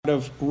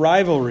of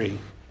rivalry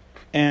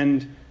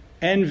and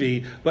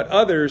envy, but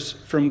others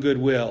from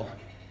goodwill.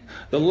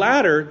 The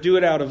latter do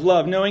it out of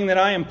love, knowing that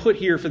I am put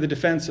here for the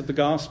defense of the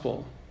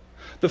gospel.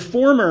 The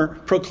former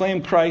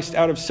proclaim Christ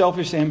out of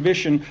selfish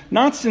ambition,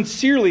 not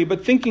sincerely,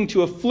 but thinking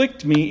to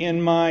afflict me in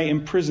my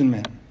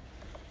imprisonment.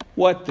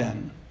 What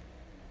then?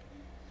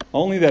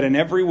 Only that in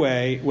every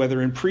way,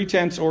 whether in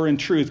pretense or in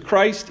truth,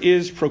 Christ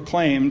is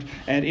proclaimed,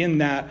 and in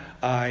that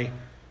I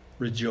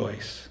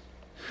rejoice.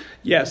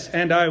 Yes,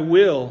 and I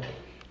will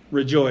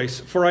rejoice,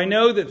 for I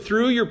know that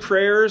through your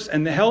prayers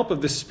and the help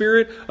of the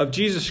Spirit of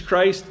Jesus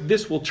Christ,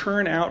 this will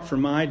turn out for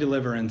my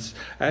deliverance,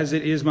 as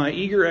it is my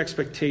eager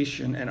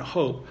expectation and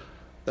hope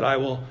that I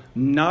will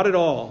not at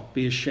all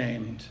be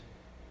ashamed,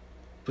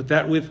 but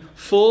that with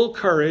full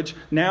courage,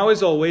 now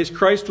as always,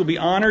 Christ will be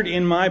honored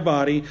in my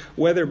body,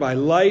 whether by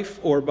life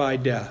or by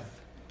death.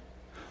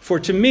 For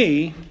to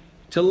me,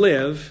 to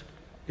live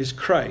is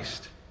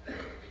Christ,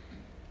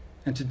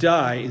 and to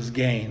die is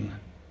gain.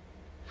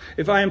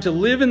 If I am to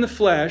live in the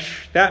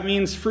flesh, that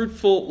means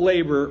fruitful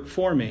labor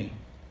for me.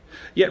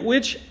 Yet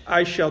which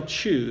I shall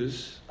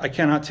choose, I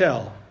cannot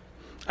tell.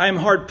 I am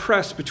hard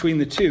pressed between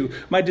the two.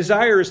 My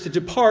desire is to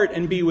depart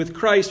and be with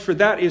Christ, for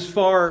that is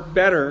far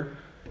better.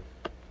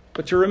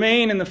 But to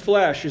remain in the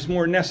flesh is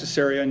more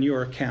necessary on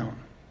your account.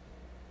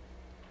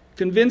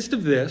 Convinced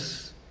of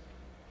this,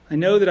 I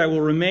know that I will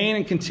remain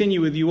and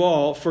continue with you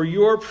all for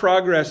your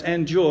progress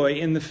and joy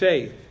in the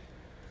faith,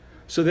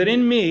 so that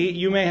in me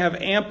you may have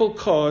ample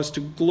cause to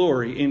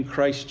glory in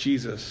Christ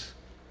Jesus,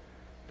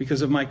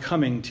 because of my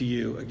coming to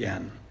you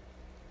again.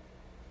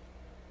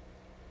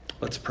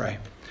 Let's pray.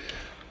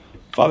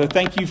 Father,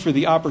 thank you for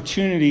the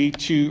opportunity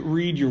to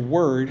read your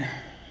word.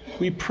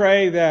 We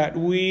pray that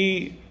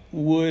we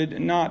would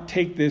not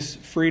take this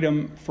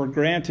freedom for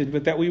granted,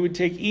 but that we would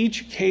take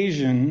each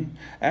occasion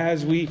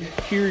as we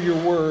hear your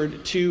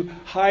word to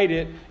hide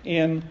it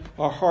in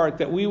our heart,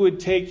 that we would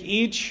take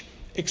each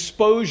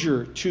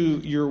exposure to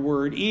your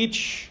word,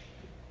 each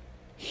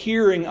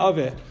hearing of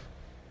it,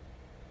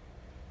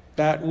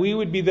 that we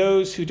would be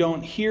those who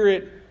don't hear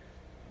it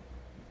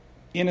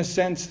in a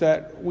sense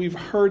that we've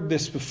heard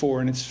this before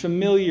and it's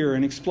familiar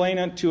and explain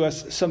unto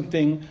us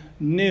something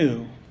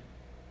new,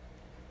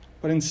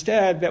 but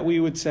instead that we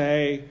would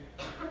say,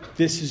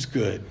 this is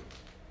good.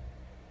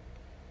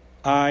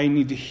 I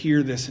need to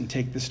hear this and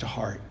take this to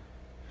heart.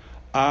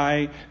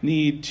 I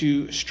need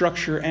to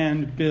structure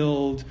and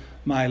build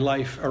my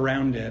life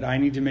around it. I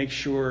need to make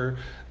sure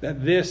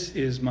that this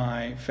is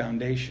my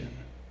foundation.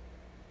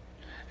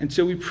 And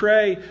so we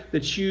pray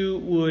that you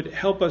would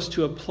help us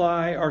to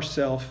apply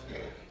ourselves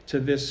to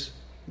this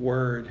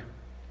word.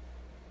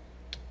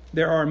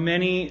 There are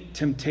many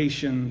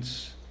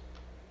temptations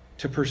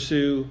to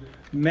pursue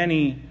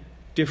many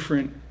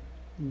different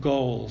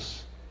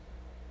goals.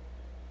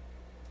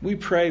 We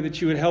pray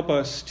that you would help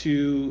us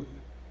to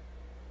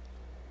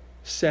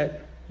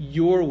set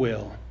your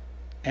will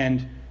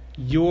and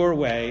your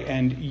way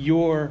and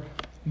your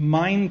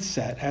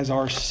mindset as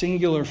our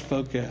singular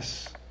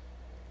focus,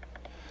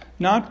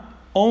 not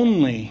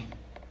only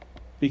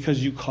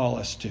because you call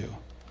us to,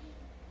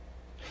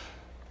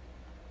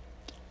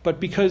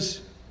 but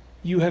because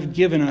you have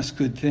given us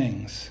good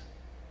things,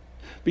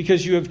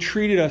 because you have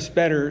treated us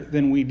better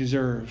than we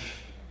deserve,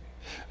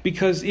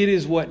 because it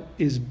is what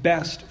is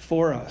best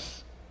for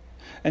us.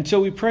 And so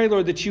we pray,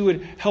 Lord, that you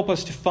would help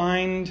us to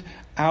find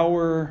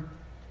our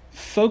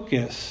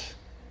focus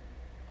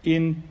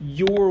in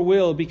your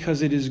will,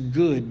 because it is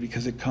good,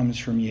 because it comes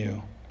from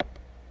you.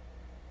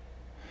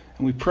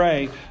 And we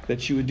pray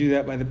that you would do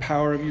that by the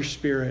power of your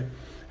Spirit,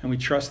 and we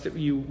trust that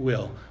you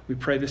will. We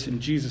pray this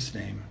in Jesus'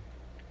 name.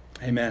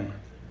 Amen.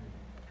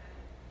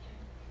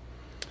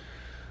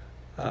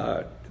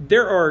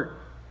 There are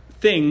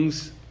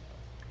things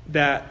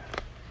that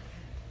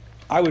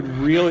I would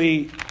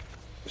really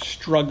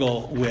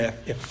struggle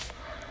with if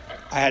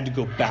I had to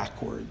go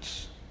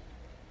backwards.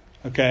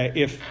 Okay,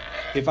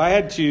 if I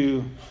had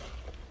to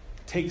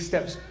take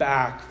steps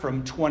back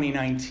from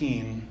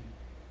 2019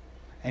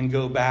 and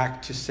go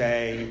back to,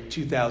 say,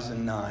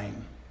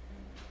 2009,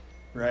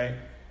 right?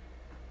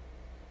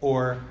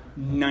 Or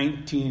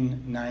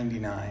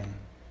 1999,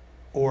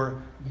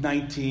 or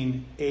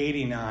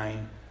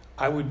 1989,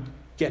 I would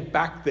get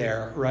back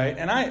there, right?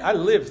 And I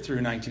lived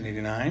through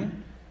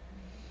 1989,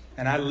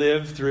 and I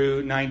lived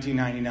through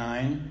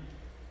 1999,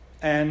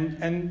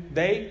 and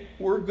they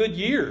were good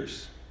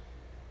years.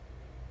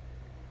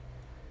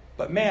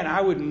 But man, I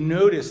would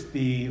notice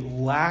the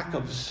lack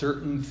of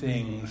certain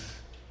things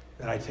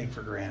that I take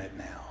for granted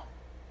now.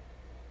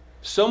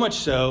 So much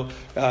so,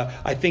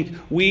 I think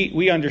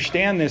we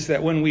understand this,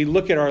 that when we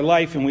look at our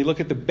life and we look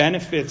at the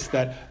benefits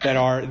that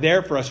are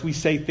there for us, we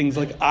say things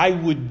like, I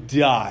would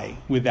die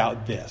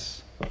without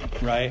this,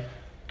 right?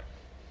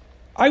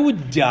 I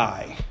would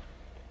die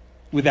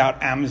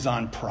without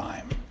Amazon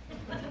Prime.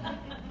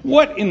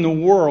 What in the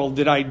world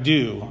did I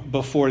do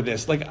before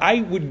this? Like,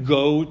 I would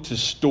go to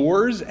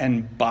stores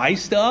and buy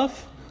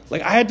stuff.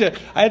 Like, I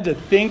had to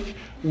think,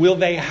 will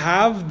they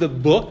have the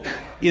book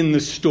in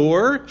the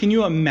store? Can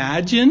you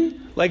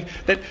imagine? Like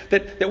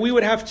that we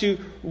would have to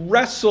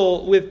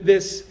wrestle with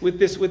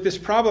this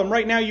problem.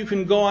 Right now you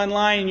can go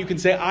online and you can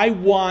say, I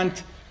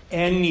want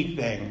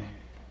anything.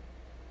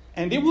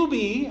 And it will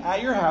be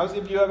at your house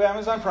if you have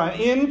Amazon Prime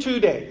in 2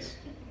 days.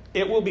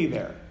 It will be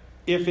there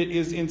if it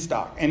is in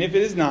stock. And if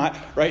it is not,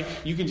 right,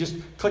 you can just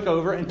click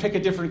over and pick a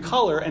different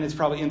color and it's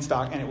probably in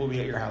stock and it will be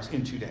at your house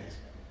in 2 days.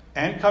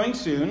 And coming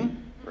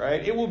soon,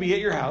 right, it will be at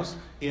your house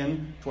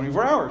in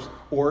 24 hours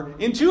or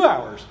in 2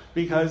 hours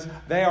because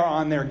they are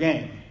on their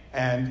game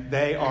and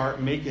they are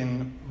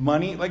making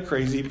money like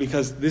crazy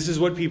because this is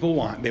what people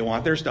want. They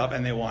want their stuff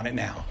and they want it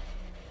now,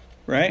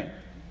 right?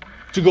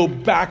 To go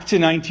back to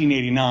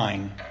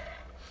 1989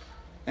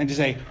 and to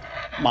say,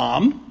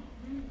 Mom,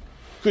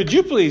 could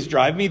you please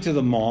drive me to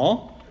the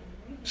mall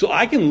so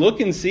I can look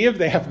and see if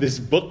they have this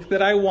book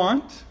that I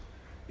want?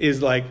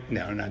 Is like,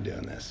 no, I'm not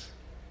doing this.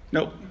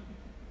 Nope.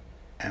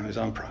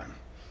 Amazon Prime.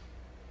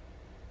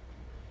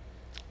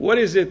 What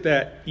is it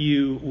that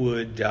you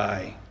would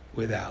die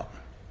without?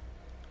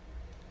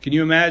 Can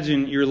you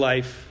imagine your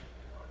life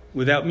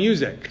without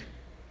music?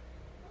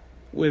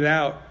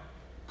 Without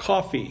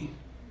coffee?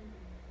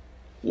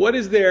 What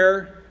is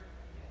there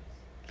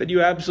that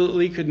you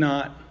absolutely could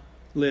not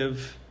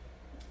live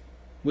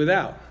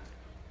without?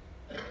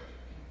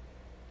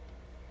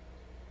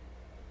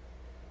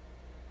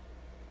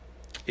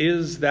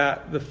 Is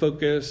that the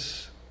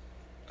focus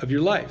of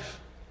your life?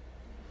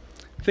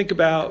 Think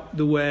about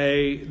the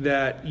way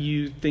that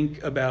you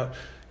think about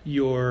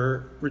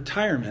your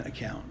retirement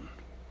account.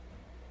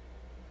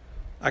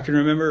 I can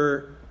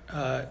remember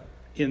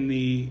in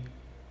the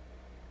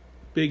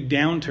big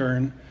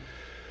downturn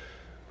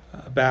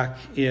back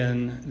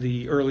in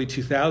the early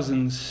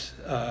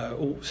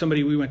 2000s,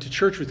 somebody we went to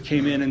church with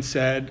came in and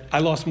said, I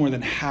lost more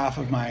than half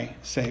of my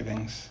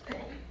savings.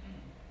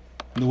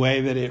 The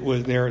way that it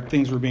was there,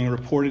 things were being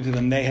reported to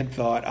them. They had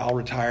thought, I'll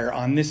retire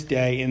on this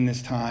day, in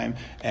this time,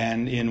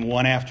 and in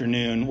one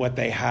afternoon, what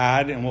they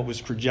had and what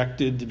was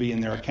projected to be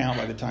in their account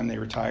by the time they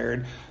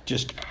retired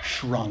just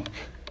shrunk.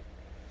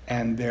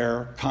 And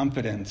their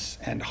confidence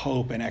and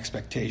hope and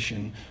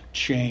expectation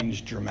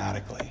changed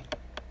dramatically.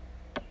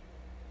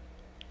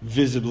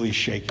 Visibly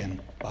shaken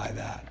by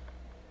that.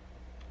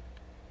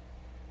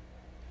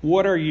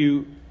 What are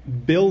you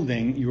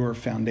building your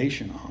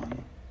foundation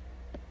on?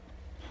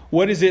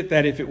 What is it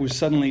that if it was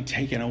suddenly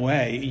taken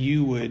away,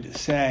 you would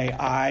say,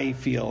 I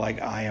feel like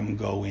I am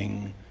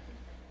going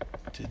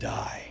to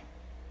die?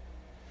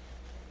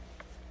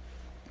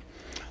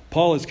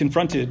 Paul is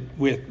confronted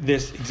with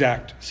this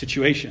exact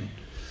situation.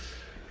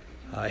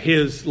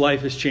 His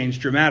life has changed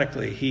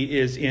dramatically. He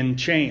is in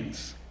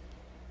chains.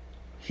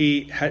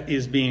 He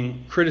is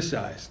being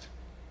criticized.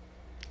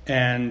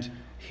 And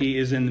he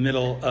is in the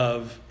middle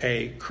of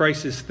a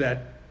crisis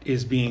that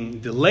is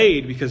being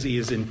delayed because he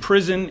is in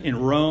prison in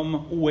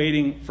Rome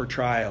waiting for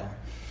trial.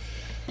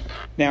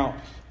 Now,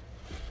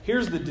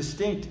 here's the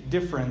distinct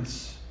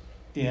difference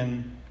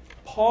in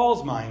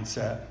Paul's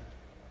mindset,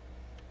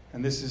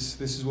 and this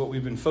is what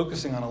we've been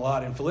focusing on a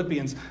lot in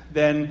Philippians,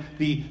 than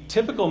the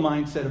typical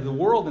mindset of the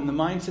world and the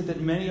mindset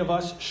that many of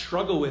us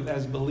struggle with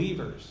as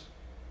believers.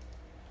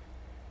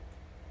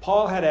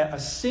 Paul had a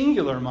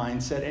singular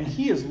mindset, and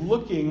he is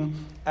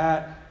looking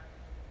at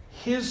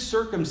his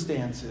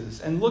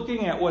circumstances and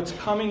looking at what's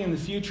coming in the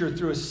future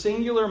through a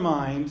singular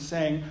mind,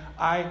 saying,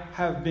 I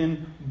have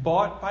been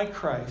bought by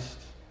Christ.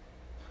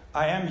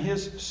 I am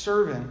his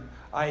servant.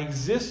 I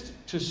exist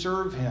to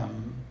serve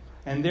him.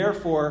 And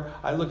therefore,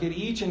 I look at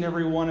each and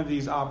every one of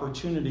these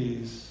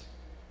opportunities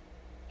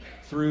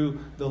through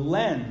the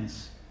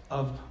lens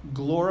of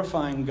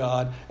glorifying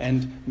God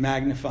and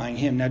magnifying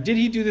him. Now, did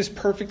he do this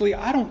perfectly?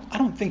 I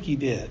don't think he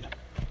did.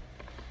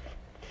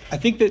 I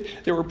think that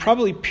there were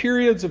probably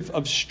periods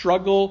of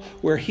struggle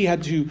where he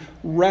had to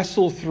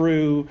wrestle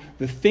through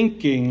the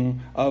thinking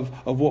of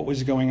what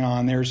was going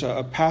on. There's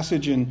a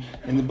passage in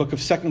the book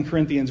of 2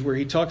 Corinthians where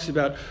he talks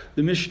about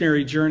the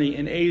missionary journey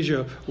in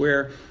Asia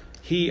where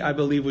he, I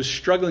believe, was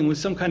struggling with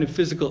some kind of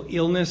physical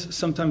illness.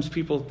 Sometimes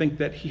people think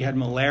that he had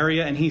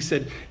malaria. And he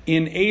said,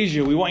 in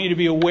Asia, we want you to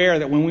be aware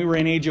that when we were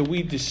in Asia,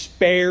 we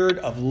despaired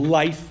of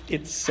life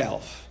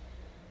itself.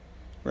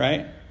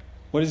 Right?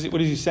 What is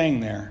he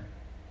saying there?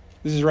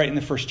 This is right in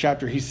the first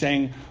chapter. He's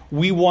saying,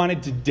 we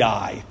wanted to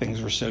die.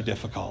 Things were so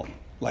difficult.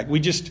 Like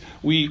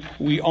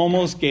we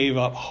almost gave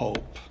up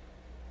hope.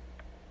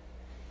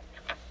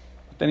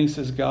 But then he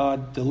says,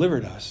 God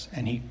delivered us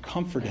and he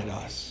comforted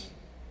us.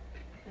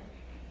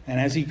 And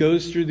as he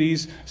goes through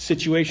these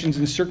situations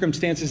and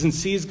circumstances and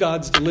sees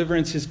God's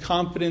deliverance, his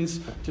confidence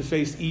to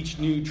face each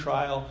new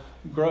trial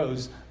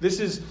grows. This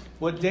is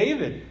what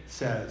David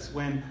says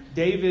when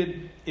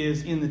David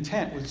is in the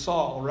tent with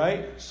Saul,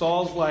 right?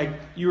 Saul's like,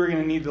 you are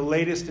going to need the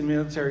latest in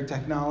military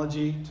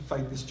technology to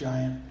fight this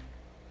giant.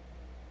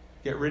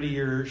 Get rid of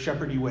your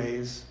shepherdy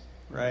ways,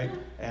 right?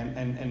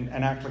 And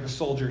act like a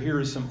soldier. Here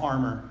is some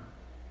armor.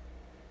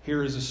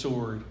 Here is a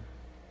sword.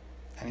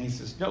 And he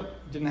says, nope,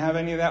 didn't have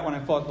any of that when I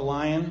fought the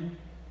lion.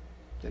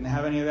 Didn't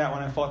have any of that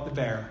when I fought the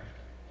bear.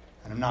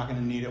 And I'm not going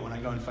to need it when I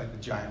go and fight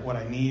the giant. What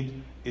I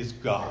need is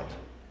God.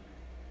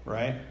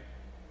 right?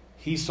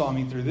 He saw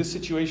me through this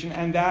situation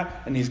and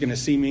that, and he's going to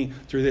see me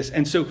through this.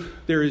 And so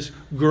there is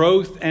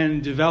growth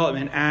and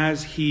development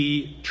as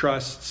he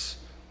trusts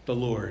the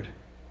Lord.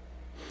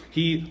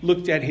 He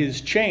looked at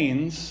his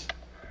chains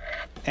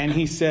and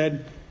he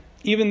said,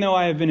 even though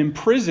I have been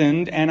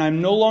imprisoned and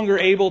I'm no longer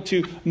able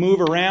to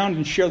move around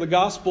and share the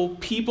gospel,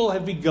 people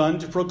have begun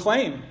to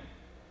proclaim.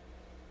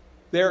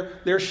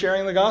 They're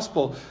sharing the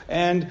gospel.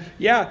 And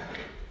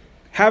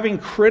having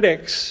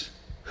critics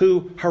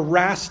who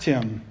harassed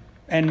him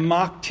and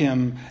mocked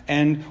him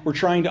and were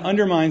trying to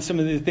undermine some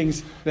of the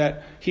things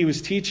that he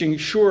was teaching,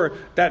 sure,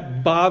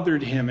 that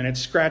bothered him and it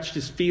scratched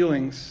his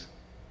feelings.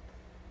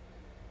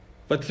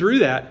 But through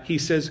that, he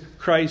says,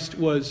 Christ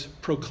was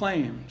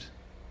proclaimed.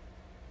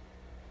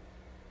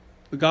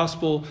 The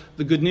gospel,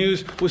 the good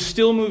news, was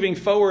still moving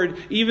forward,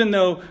 even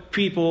though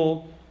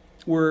people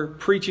were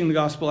preaching the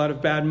gospel out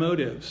of bad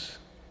motives.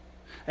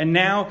 And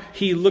now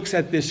he looks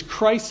at this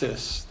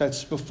crisis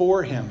that's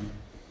before him.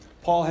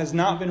 Paul has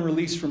not been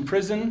released from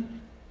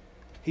prison.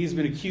 He's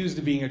been accused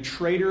of being a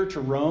traitor to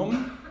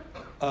Rome,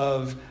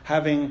 of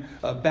having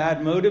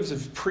bad motives,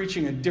 of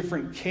preaching a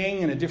different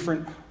king in a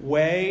different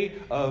way,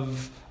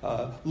 of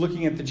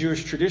looking at the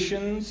Jewish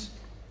traditions,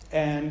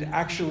 and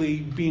actually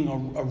being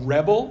a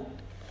rebel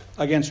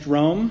against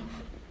Rome.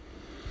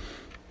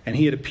 And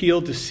he had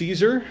appealed to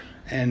Caesar,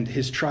 and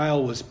his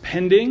trial was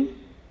pending.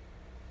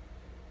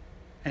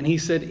 And he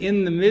said,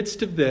 in the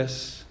midst of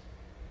this,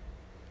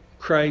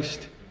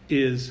 Christ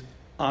is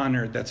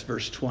honored. That's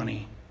verse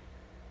 20.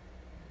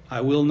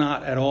 I will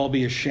not at all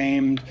be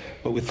ashamed,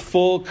 but with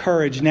full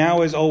courage,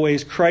 now as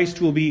always, Christ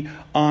will be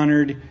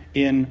honored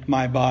in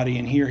my body.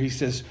 And here he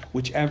says,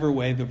 whichever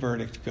way the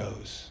verdict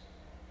goes.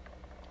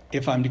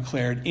 If I'm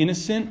declared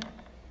innocent,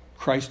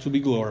 Christ will be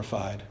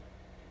glorified.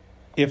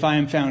 If I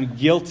am found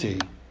guilty,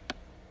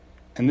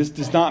 and this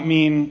does not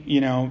mean,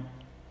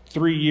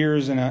 3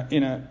 years in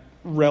a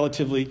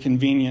relatively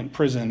convenient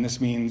prison.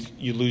 This means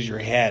you lose your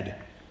head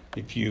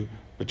if you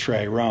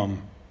betray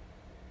Rome.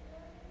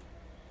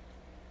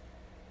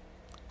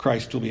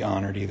 Christ will be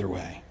honored either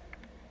way.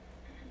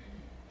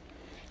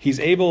 He's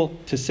able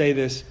to say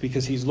this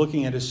because he's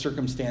looking at his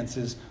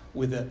circumstances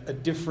with a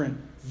different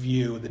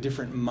view, with a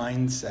different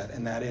mindset,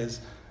 and that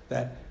is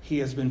that he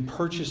has been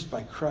purchased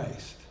by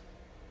Christ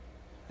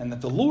and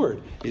that the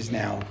Lord is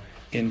now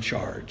in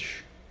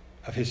charge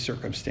of his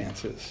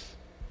circumstances.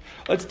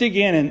 Let's dig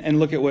in and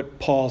look at what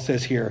Paul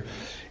says here.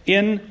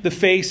 In the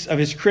face of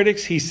his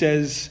critics, he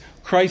says,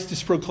 Christ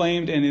is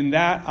proclaimed, and in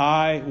that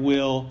I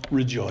will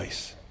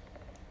rejoice.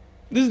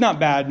 This is not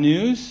bad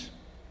news,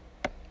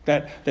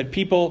 that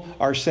people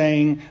are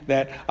saying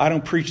that I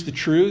don't preach the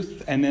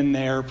truth, and then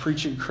they're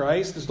preaching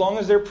Christ. As long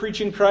as they're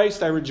preaching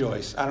Christ, I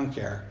rejoice. I don't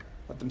care.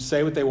 Let them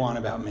say what they want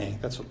about me.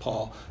 That's what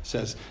Paul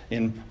says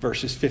in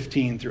verses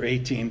 15 through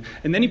 18.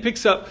 And then he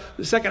picks up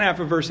the second half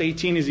of verse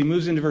 18 as he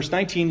moves into verse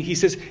 19. He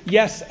says,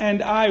 yes,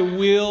 and I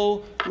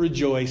will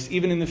rejoice,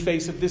 even in the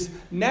face of this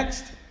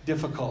next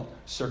difficult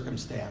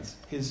circumstance,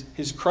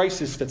 his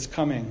crisis that's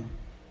coming.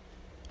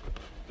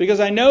 Because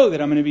I know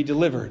that I'm going to be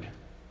delivered.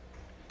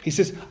 He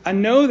says, I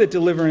know that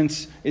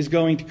deliverance is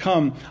going to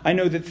come. I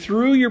know that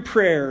through your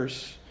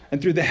prayers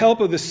and through the help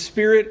of the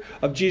Spirit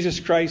of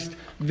Jesus Christ,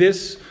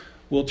 this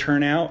will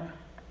turn out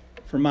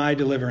for my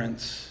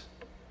deliverance.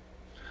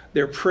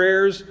 Their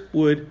prayers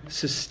would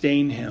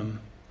sustain him.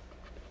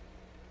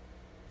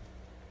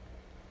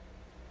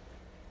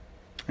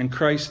 And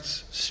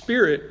Christ's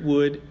Spirit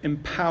would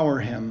empower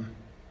him.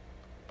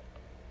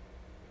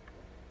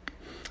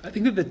 I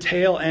think that the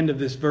tail end of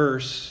this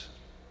verse,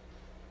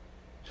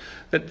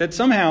 that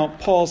somehow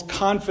Paul's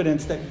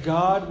confidence that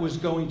God was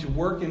going to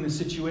work in the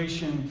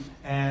situation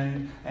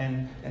and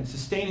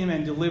sustain him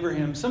and deliver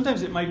him,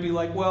 sometimes it might be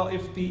like, well,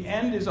 if the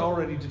end is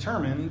already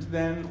determined,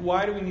 then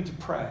why do we need to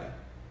pray?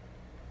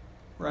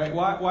 Right?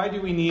 Why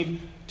do we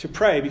need to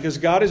pray? Because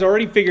God has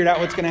already figured out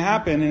what's going to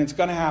happen, and it's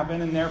going to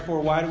happen, and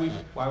therefore why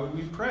would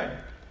we pray?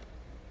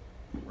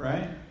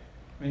 Right?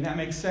 I mean, that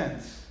makes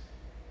sense.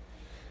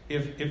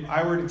 If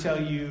I were to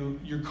tell you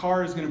your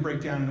car is going to break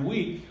down in a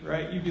week,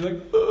 right? You'd be like,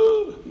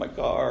 oh, my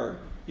car.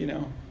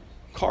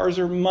 Cars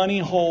are money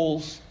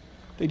holes.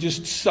 They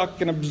just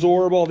suck and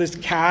absorb all this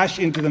cash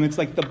into them. It's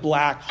like the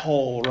black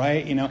hole,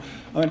 right?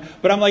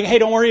 But I'm like, hey,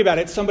 don't worry about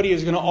it. Somebody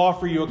is going to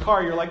offer you a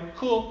car. You're like,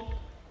 cool,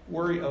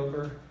 worry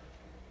over,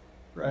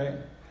 right?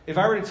 If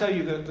I were to tell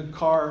you that the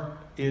car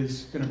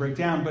is going to break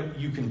down, but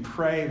you can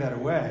pray that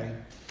away,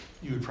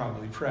 you would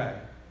probably pray,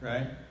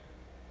 right?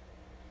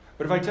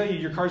 But if I tell you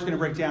your car's going to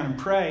break down and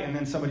pray, and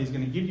then somebody's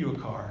going to give you a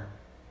car,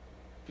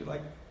 you're like,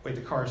 wait,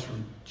 the car's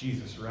from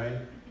Jesus, right?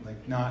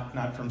 Like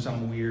not from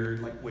some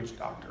weird witch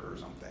doctor or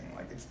something.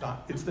 Like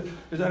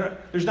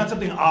there's not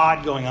something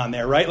odd going on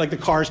there, right? Like the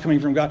car's coming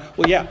from God.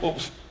 Well,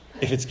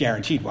 if it's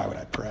guaranteed, why would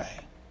I pray,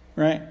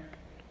 right?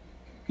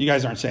 You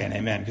guys aren't saying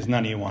amen because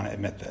none of you want to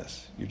admit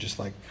this.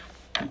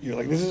 You're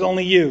like, this is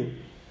only you.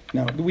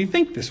 No, we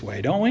think this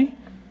way, don't we?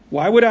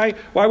 Why would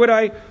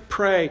I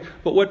pray?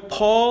 But what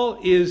Paul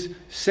is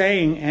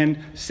saying and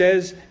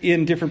says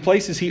in different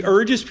places, he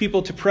urges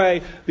people to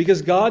pray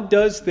because God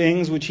does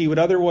things which he would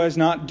otherwise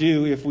not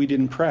do if we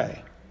didn't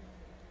pray.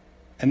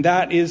 And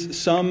that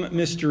is some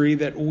mystery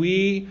that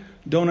we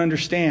don't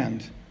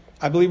understand.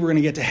 I believe we're going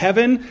to get to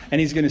heaven and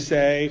he's going to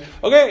say,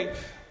 okay,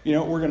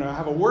 we're going to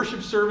have a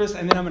worship service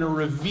and then I'm going to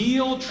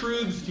reveal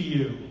truths to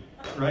you.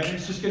 Right? And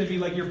it's just going to be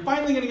like, you're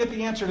finally going to get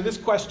the answer to this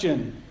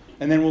question.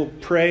 And then we'll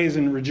praise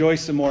and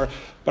rejoice some more.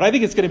 But I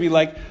think it's going to be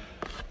like,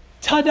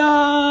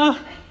 ta-da!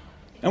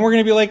 And we're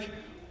going to be like,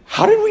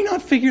 how did we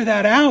not figure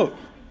that out?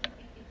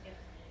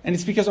 And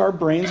it's because our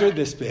brains are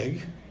this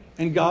big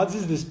and God's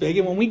is this big.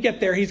 And when we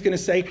get there, he's going to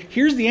say,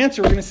 here's the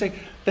answer. We're going to say,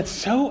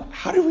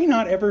 how did we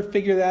not ever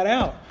figure that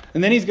out?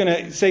 And then he's going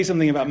to say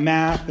something about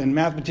math, and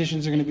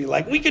mathematicians are going to be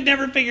like, we could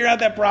never figure out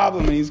that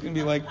problem. And he's going to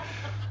be like,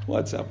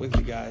 what's up with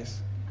you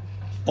guys?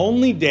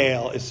 Only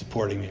Dale is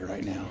supporting me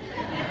right now.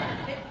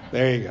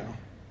 There you go.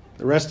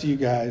 The rest of you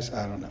guys,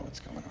 I don't know what's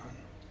going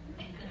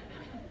on.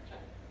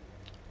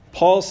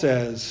 Paul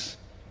says,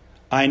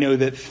 I know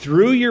that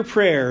through your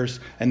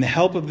prayers and the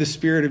help of the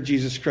Spirit of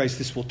Jesus Christ,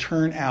 this will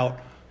turn out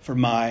for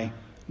my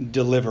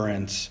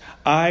deliverance.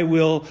 I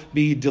will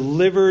be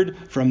delivered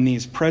from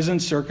these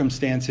present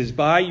circumstances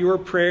by your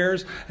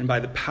prayers and by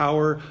the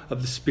power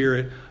of the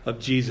Spirit of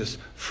Jesus.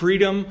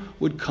 Freedom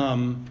would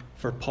come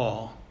for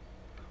Paul.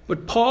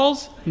 But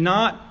Paul's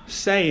not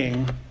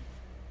saying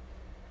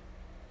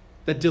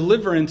that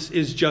deliverance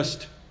is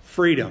just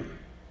freedom.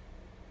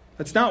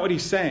 That's not what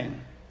he's saying.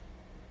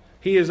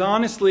 He is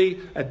honestly,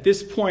 at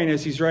this point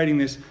as he's writing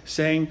this,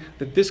 saying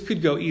that this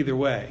could go either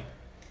way.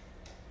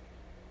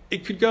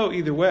 It could go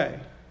either way.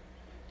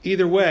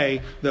 Either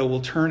way, though,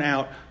 will turn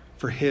out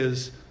for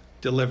his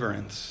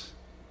deliverance.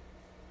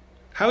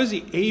 How is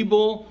he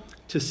able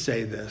to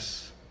say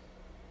this?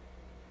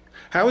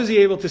 How is he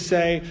able to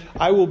say,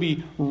 I will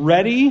be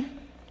ready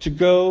to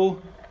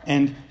go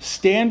and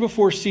stand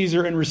before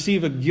Caesar and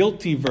receive a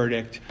guilty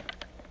verdict,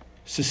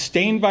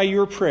 sustained by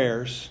your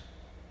prayers,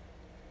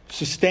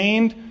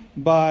 sustained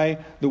by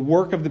the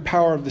work of the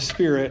power of the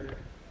Spirit,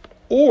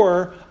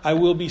 or I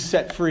will be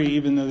set free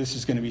even though this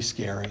is going to be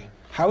scary?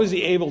 How is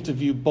he able to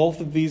view both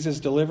of these as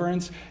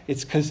deliverance?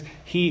 It's because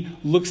he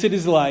looks at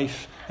his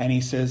life and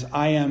he says,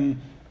 I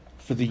am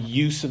for the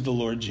use of the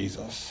Lord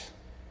Jesus.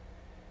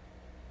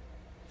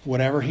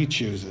 Whatever he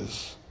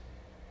chooses,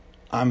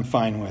 I'm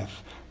fine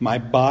with. My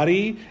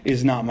body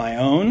is not my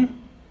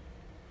own.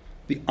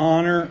 The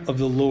honor of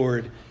the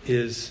Lord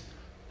is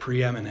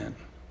preeminent.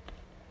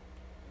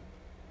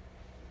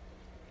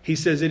 He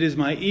says, it is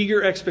my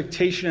eager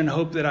expectation and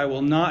hope that I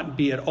will not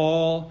be at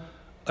all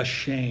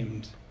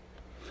ashamed.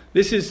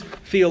 This is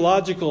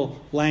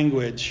theological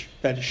language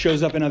that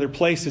shows up in other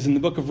places. In the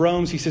book of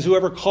Romans, he says,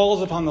 whoever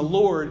calls upon the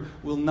Lord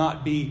will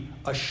not be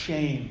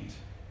ashamed.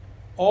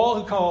 All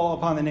who call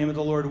upon the name of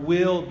the Lord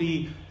will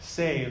be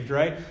saved,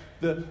 right?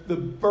 The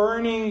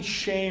burning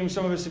shame,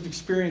 some of us have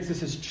experienced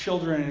this as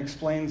children, and it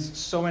explains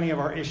so many of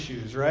our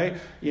issues, right?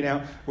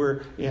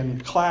 We're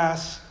in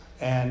class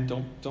and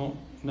don't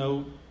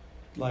know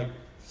like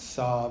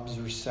sobs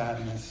or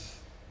sadness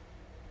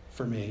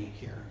for me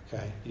here,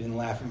 okay? You didn't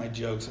laugh at my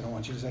jokes. I don't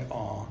want you to say,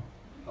 aw,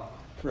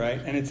 right?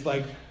 And it's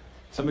like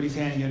somebody's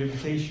handing out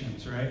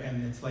invitations, right?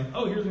 And it's like,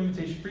 oh, here's an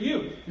invitation for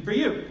you, and for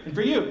you, and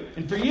for you,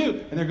 and for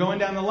you. And they're going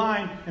down the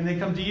line, and they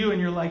come to you,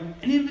 and you're like,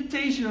 an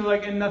invitation,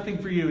 and nothing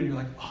for you. And you're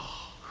like,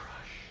 oh,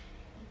 crush.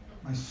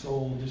 My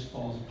soul just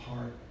falls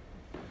apart.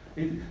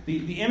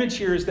 The image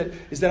here is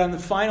that on the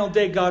final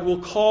day, God will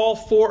call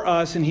for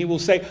us, and he will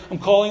say, I'm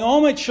calling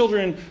all my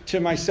children to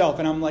myself.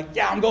 And I'm like,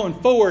 yeah, I'm going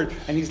forward.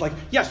 And he's like,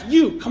 yes,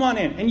 you, come on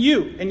in, and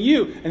you, and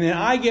you. And then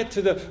I get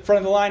to the front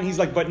of the line, he's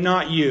like, but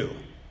not you.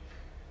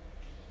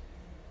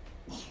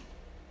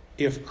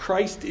 If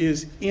Christ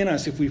is in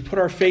us, if we put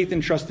our faith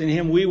and trust in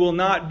him, we will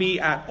not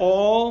be at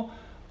all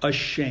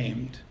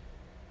ashamed.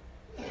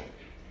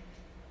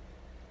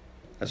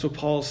 That's what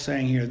Paul's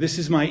saying here. This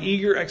is my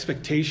eager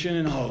expectation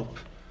and hope.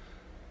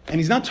 And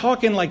he's not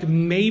talking like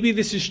maybe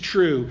this is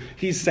true.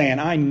 He's saying,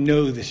 I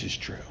know this is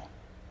true.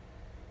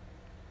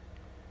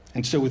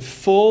 And so with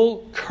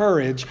full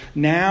courage,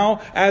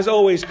 now, as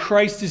always,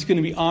 Christ is going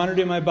to be honored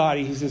in my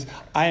body. He says,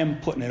 I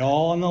am putting it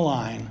all on the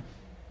line.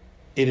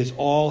 It is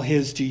all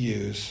his to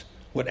use,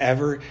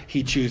 whatever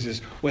he chooses,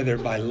 whether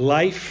by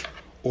life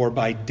or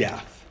by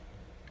death.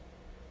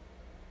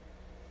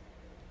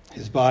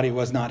 His body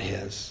was not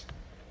his.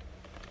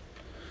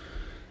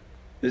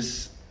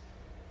 This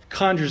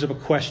conjures up a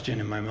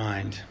question in my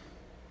mind.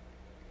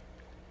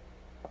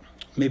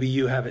 Maybe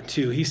you have it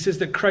too. He says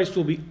that Christ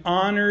will be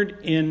honored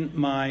in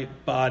my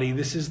body.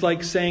 This is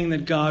like saying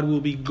that God will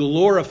be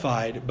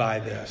glorified by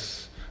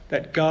this.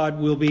 That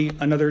God will be,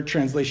 another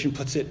translation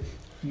puts it,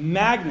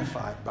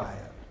 magnified by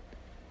it.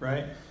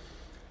 Right?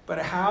 But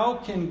how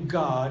can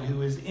God,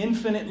 who is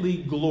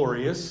infinitely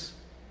glorious,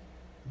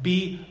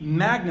 be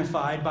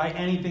magnified by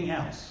anything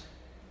else?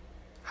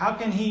 How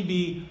can he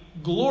be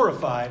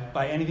glorified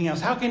by anything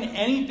else? How can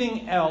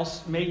anything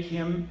else make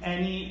him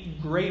any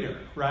greater,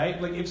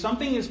 right? Like if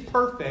something is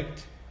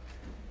perfect,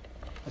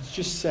 let's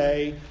just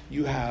say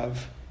you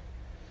have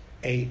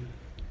a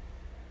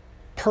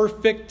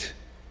perfect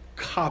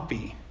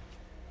copy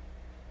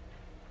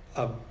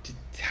of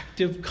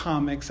Detective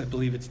Comics. I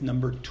believe it's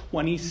number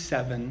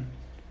 27.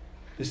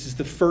 This is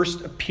the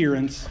first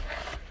appearance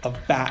of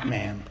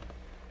Batman.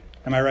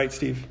 Am I right,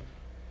 Steve?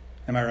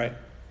 Am I right?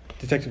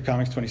 Detective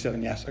Comics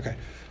 27, yes. Okay.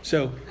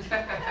 So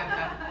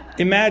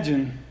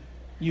imagine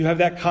you have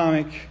that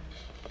comic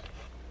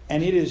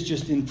and it is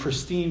just in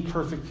pristine,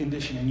 perfect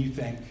condition, and you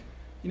think,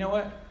 you know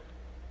what? I'm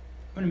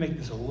going to make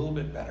this a little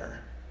bit better.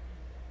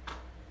 I'm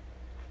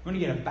going to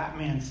get a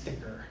Batman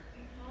sticker.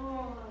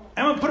 I'm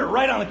going to put it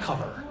right on the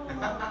cover.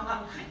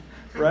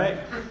 Right?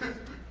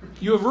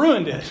 You have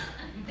ruined it.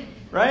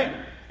 Right?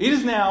 It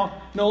is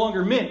now no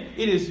longer mint.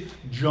 It is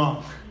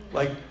junk.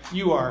 Like,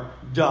 you are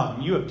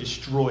dumb. You have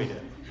destroyed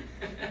it.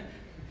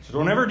 So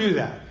don't ever do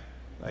that.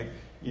 Like,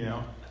 you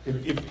know,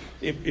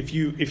 if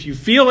you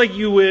feel like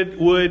you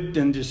would,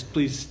 then just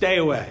please stay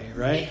away,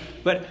 right?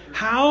 But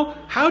how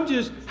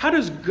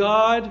does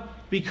God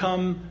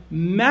become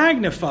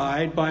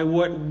magnified by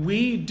what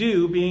we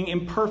do, being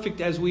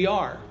imperfect as we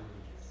are?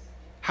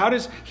 How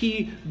is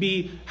he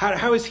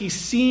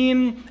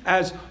seen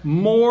as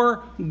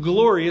more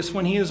glorious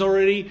when he is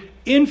already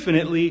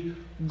infinitely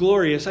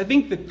glorious? I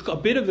think a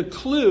bit of the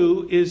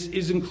clue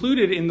is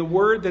included in the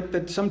word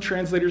that some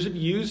translators have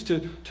used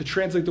to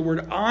translate the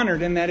word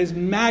honored, and that is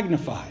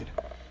magnified.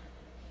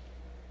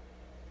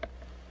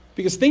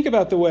 Because think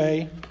about the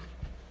way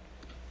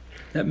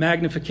that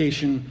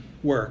magnification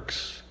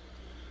works.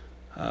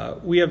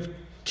 We have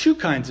two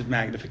kinds of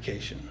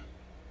magnification.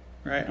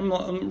 Right,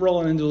 I'm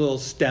rolling into a little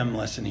STEM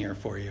lesson here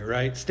for you,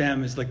 right?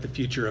 STEM is like the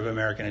future of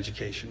American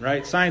education,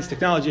 right? Science,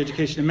 technology,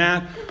 education, and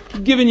math.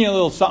 I'm giving you a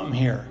little something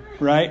here,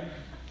 right?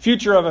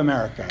 Future of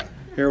America.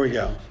 Here we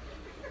go.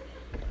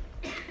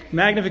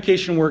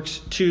 Magnification works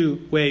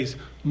two ways.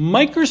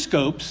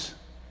 Microscopes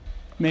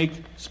make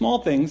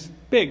small things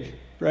big,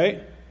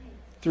 right?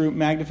 Through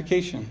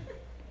magnification.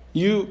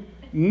 You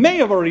may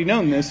have already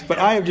known this, but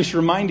I have just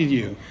reminded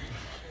you.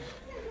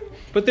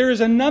 But there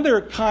is another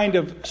kind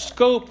of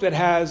scope that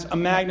has a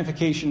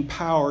magnification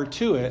power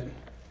to it,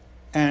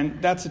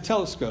 and that's a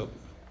telescope.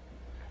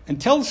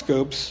 And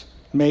telescopes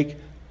make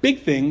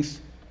big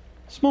things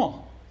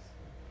small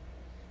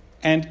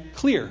and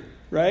clear,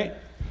 right?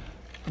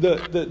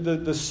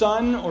 The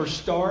sun or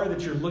star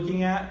that you're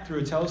looking at through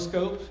a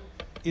telescope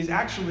is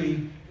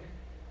actually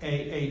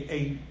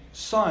a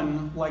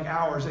sun like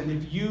ours, and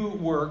if you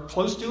were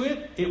close to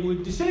it, it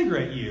would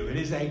disintegrate you. It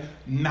is a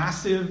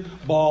massive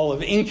ball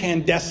of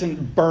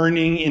incandescent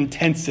burning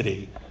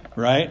intensity,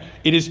 right?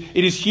 It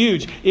is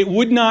huge. It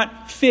would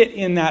not fit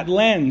in that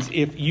lens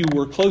if you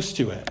were close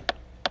to it.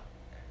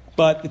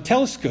 But the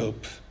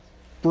telescope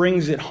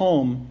brings it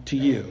home to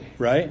you,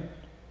 right?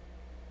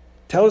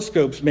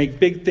 Telescopes make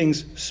big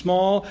things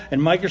small,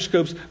 and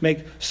microscopes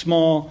make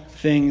small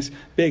things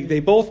big. They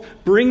both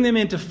bring them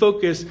into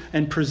focus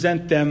and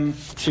present them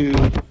to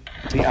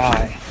the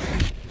eye.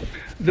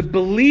 The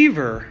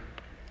believer,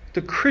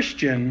 the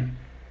Christian,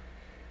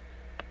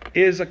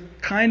 is a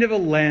kind of a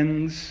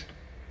lens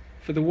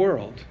for the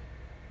world.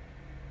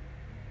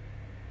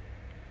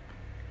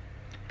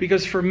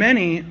 Because for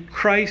many,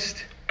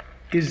 Christ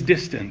is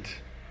distant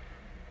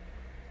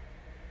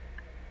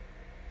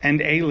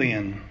and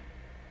alien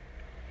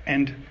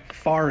and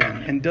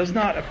foreign, and does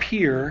not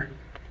appear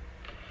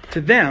to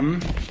them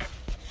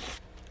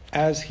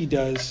as he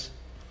does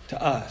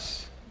to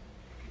us.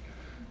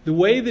 The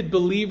way that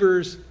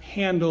believers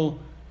handle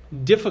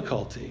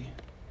difficulty,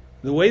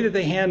 the way that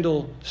they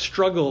handle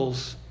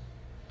struggles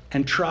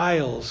and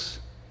trials,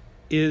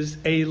 is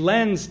a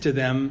lens to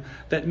them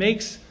that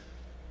makes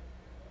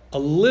a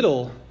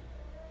little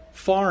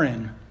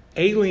foreign,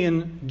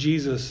 alien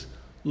Jesus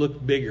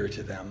look bigger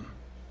to them.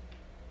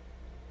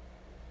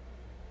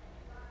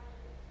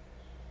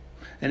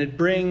 And it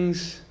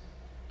brings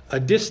a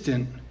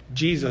distant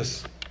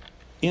Jesus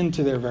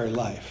into their very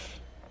life.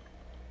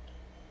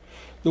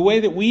 The way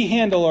that we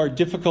handle our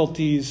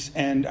difficulties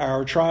and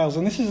our trials,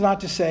 and this is not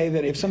to say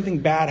that if something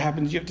bad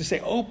happens, you have to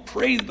say, oh,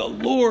 praise the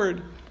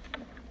Lord,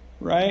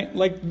 right?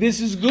 Like,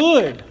 this is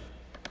good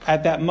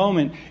at that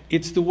moment.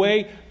 It's the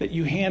way that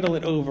you handle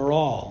it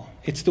overall.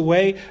 It's the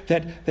way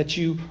that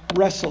you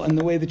wrestle, and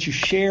the way that you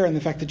share, and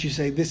the fact that you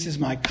say, this is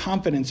my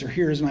confidence, or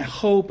here is my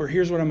hope, or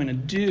here's what I'm going to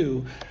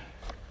do.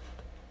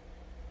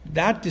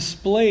 That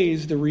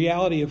displays the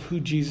reality of who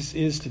Jesus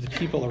is to the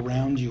people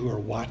around you who are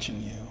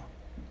watching you.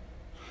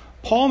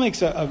 Paul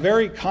makes a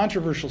very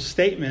controversial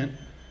statement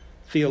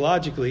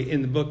theologically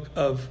in the book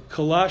of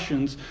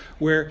Colossians,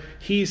 where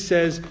he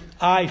says,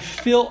 I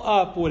fill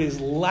up what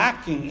is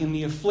lacking in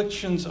the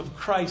afflictions of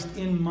Christ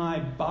in my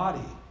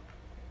body.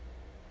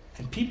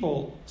 And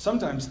people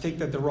sometimes take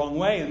that the wrong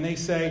way, and they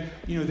say,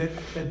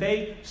 that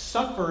they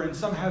suffer and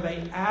somehow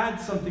they add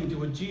something to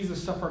what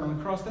Jesus suffered on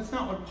the cross. That's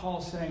not what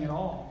Paul's saying at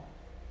all.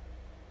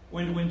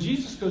 When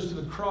Jesus goes to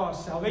the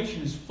cross,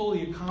 salvation is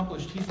fully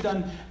accomplished. He's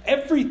done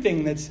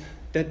everything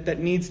that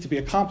needs to be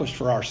accomplished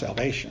for our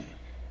salvation.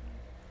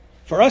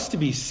 For us to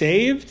be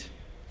saved,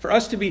 for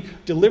us to be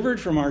delivered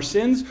from our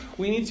sins,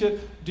 we need to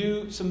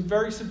do some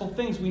very simple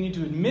things. We need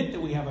to admit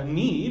that we have a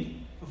need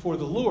before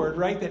the Lord,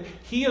 right? That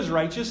He is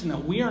righteous and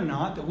that we are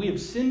not, that we have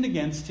sinned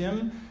against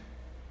Him,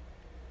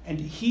 and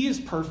He is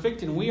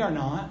perfect and we are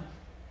not,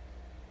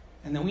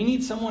 and that we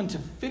need someone to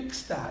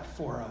fix that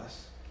for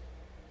us.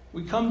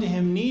 We come to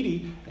Him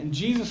needy, and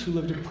Jesus, who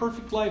lived a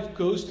perfect life,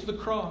 goes to the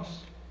cross,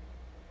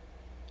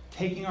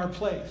 taking our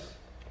place.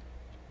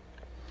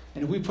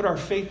 And if we put our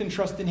faith and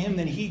trust in Him,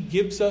 then He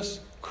gives us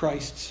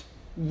Christ's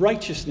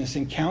righteousness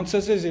and counts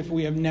us as if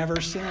we have never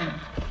sinned.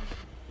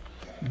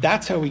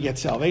 That's how we get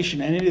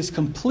salvation, and it is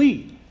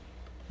complete.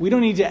 We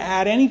don't need to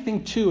add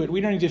anything to it.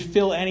 We don't need to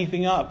fill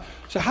anything up.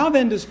 So how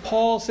then does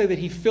Paul say that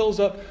he fills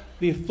up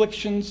the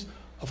afflictions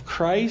of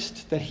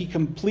Christ, that he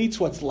completes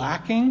what's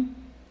lacking?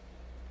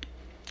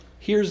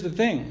 Here's the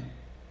thing.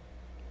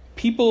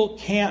 People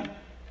can't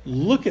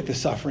look at the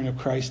suffering of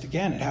Christ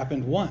again. It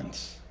happened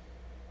once.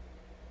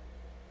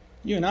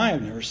 You and I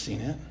have never seen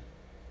it.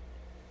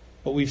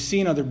 But we've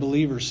seen other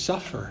believers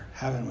suffer,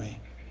 haven't we?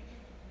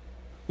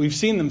 We've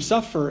seen them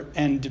suffer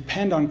and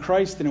depend on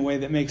Christ in a way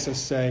that makes us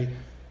say,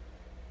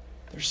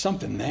 there's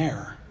something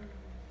there.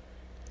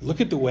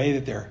 Look at the way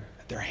that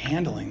they're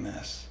handling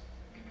this.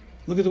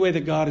 Look at the way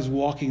that God is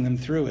walking them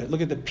through it.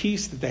 Look at the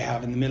peace that they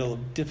have in the middle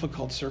of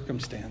difficult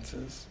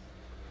circumstances.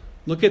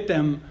 Look at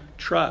them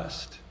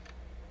trust.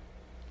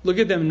 Look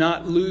at them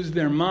not lose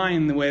their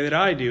mind the way that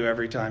I do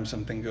every time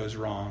something goes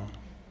wrong.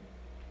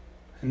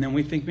 And then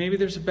we think maybe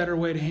there's a better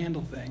way to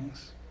handle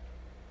things.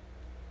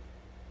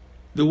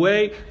 The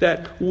way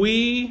that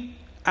we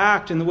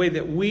act and the way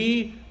that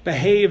we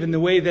behave and the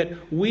way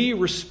that we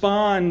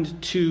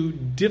respond to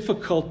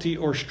difficulty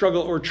or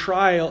struggle or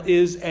trial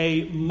is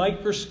a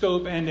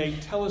microscope and a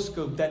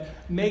telescope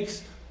that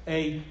makes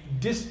a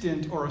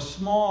distant or a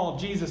small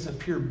Jesus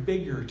appear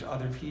bigger to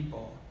other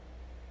people.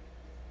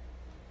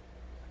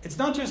 It's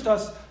not just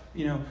us,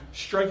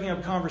 striking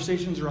up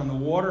conversations around the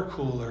water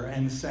cooler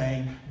and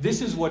saying,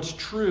 this is what's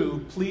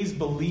true, please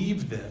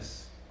believe this.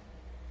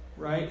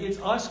 Right? It's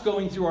us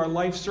going through our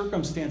life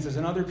circumstances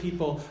and other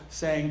people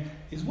saying,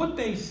 is what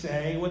they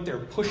say, what they're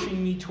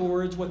pushing me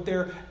towards, what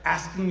they're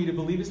asking me to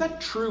believe, is that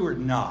true or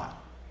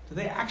not? Do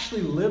they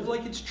actually live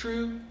like it's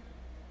true?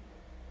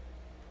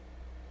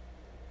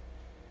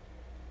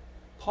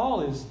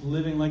 Paul is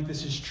living like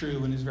this is true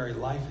when his very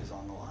life is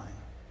on the line.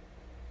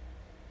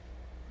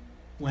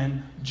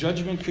 When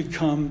judgment could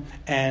come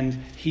and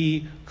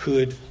he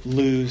could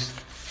lose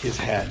his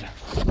head.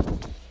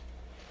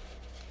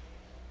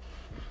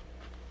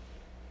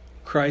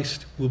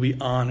 Christ will be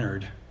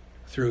honored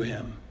through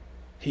him.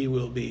 He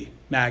will be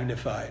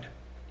magnified.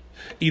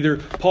 Either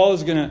Paul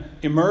is going to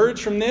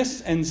emerge from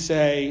this and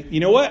say, you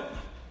know what?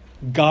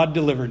 God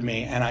delivered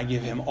me and I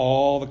give him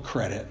all the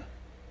credit.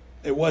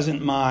 It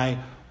wasn't my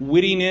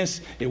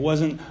wittiness. It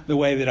wasn't the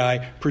way that I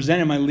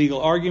presented my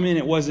legal argument.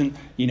 It wasn't,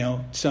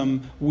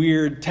 some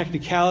weird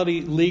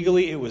technicality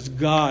legally. It was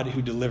God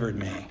who delivered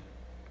me.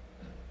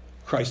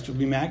 Christ will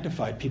be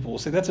magnified. People will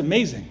say, that's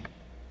amazing.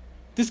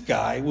 This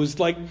guy was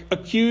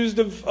accused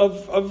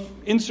of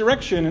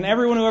insurrection, and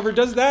everyone who ever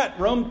does that,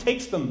 Rome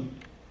takes them.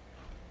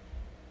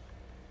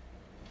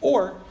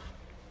 Or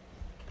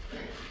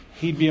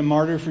he'd be a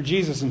martyr for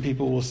Jesus, and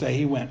people will say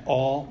he went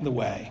all the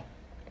way.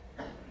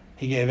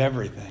 He gave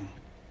everything.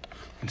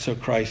 And so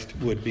Christ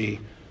would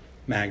be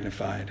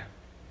magnified.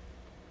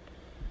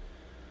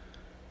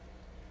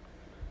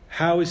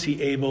 How is he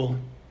able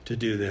to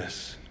do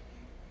this?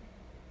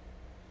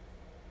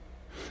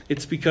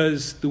 It's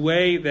because the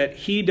way that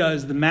he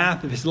does the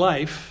math of his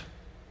life,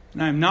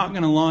 and I'm not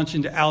going to launch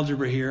into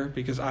algebra here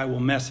because I will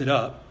mess it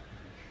up.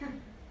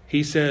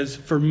 He says,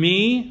 for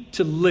me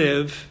to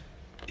live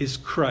is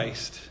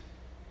Christ.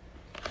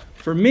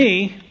 For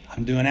me,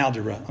 I'm doing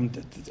algebra.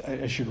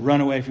 I should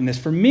run away from this.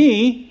 For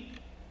me,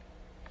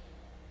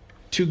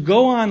 to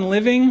go on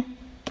living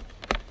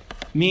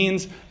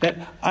means that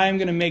I'm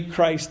going to make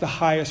Christ the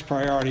highest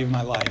priority of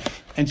my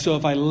life. And so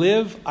if I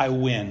live, I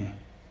win.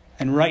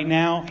 And right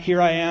now, here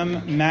I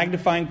am,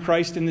 magnifying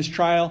Christ in this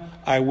trial,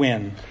 I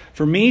win.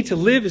 For me, to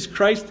live is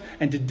Christ,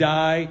 and to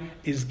die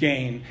is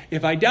gain.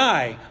 If I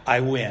die,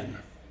 I win.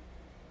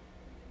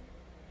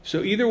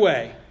 So either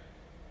way,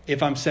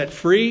 if I'm set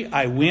free,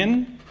 I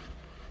win.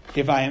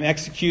 If I am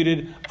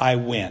executed, I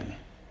win,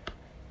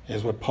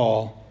 is what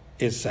Paul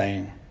is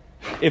saying.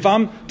 If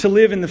I'm to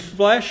live in the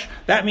flesh,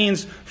 that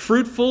means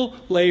fruitful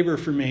labor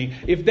for me.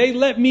 If they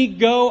let me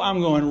go, I'm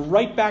going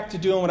right back to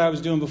doing what I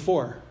was doing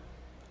before.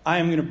 I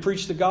am going to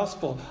preach the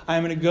gospel. I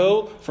am going to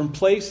go from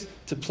place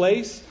to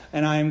place,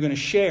 and I am going to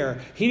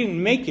share. He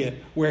didn't make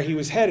it where he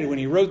was headed when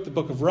he wrote the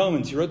book of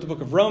Romans. He wrote the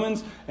book of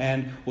Romans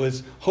and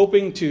was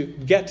hoping to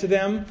get to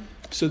them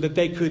so that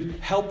they could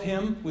help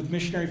him with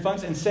missionary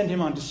funds and send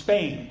him on to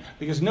Spain,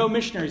 because no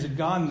missionaries had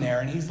gone there.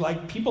 And he's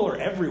like, people are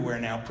everywhere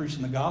now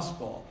preaching the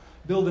gospel,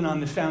 building on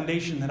the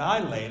foundation that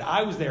I laid.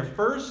 I was there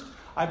first.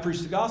 I preach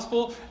the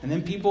gospel, and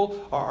then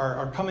people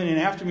are coming in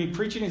after me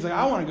preaching. He's like,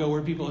 I want to go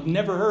where people have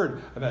never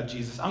heard about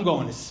Jesus. I'm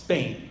going to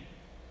Spain,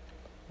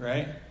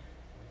 right?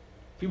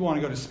 People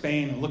want to go to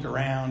Spain and look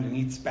around and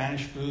eat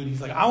Spanish food.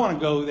 He's like, I want to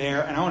go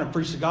there, and I want to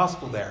preach the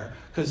gospel there.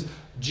 Because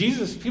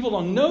Jesus, people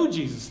don't know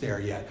Jesus there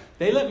yet.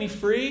 They let me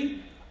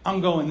free, I'm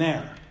going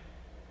there.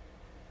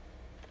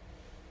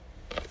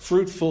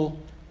 Fruitful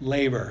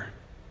labor.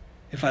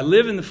 If I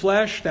live in the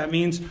flesh, that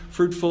means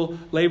fruitful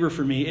labor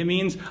for me. It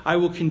means I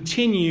will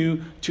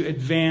continue to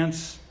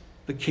advance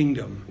the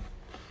kingdom.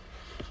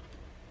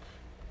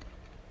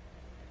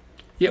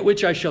 Yet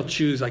which I shall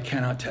choose, I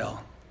cannot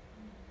tell.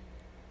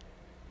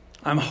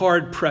 I'm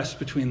hard pressed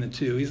between the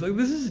two. He's like,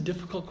 this is a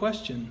difficult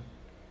question.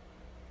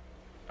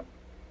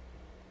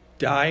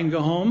 Die and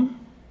go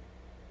home?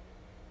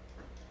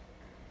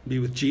 Be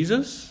with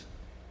Jesus?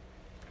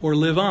 Or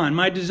live on?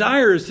 My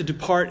desire is to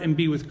depart and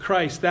be with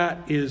Christ.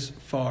 That is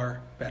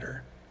far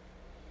better.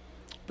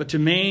 But to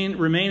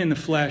remain in the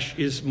flesh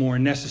is more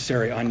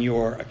necessary on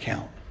your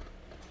account.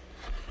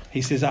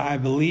 He says, I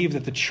believe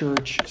that the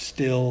church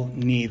still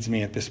needs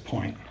me at this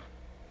point.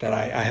 That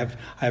I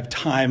have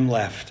time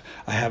left.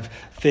 I have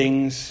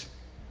things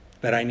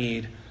that I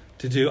need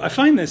to do. I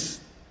find this,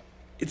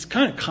 it's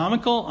kind of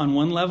comical on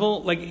one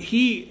level. Like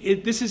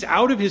this is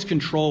out of his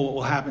control what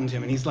will happen to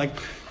him. And he's like,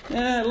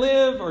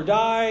 live or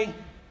die.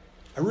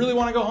 I really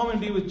want to go home and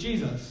be with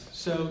Jesus.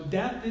 So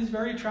death is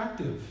very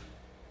attractive.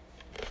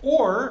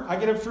 Or I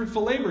get a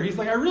fruitful labor. He's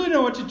like, I really don't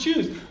know what to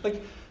choose.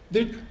 Like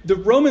the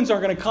Romans are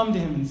going to come to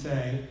him and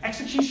say,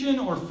 execution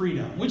or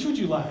freedom? Which would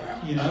you like?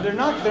 You know,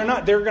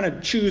 they're going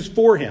to choose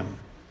for him.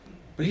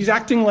 But he's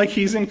acting like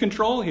he's in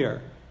control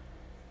here.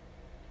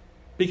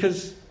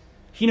 Because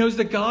he knows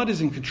that God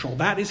is in control.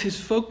 That is his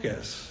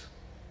focus.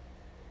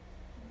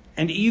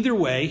 And either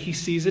way, he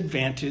sees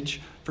advantage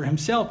for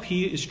himself.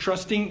 He is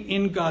trusting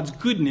in God's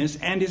goodness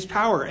and his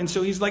power. And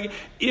so he's like,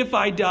 if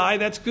I die,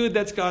 that's good.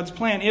 That's God's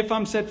plan. If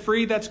I'm set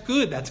free, that's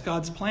good. That's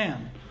God's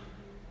plan.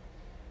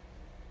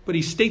 But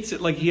he states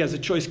it like he has a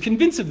choice.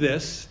 Convinced of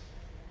this,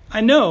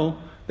 I know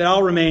that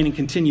I'll remain and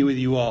continue with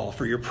you all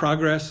for your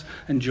progress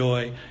and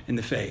joy in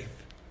the faith,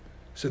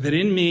 so that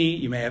in me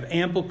you may have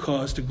ample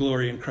cause to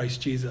glory in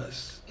Christ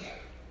Jesus.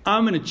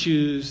 I'm going to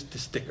choose to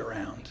stick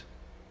around.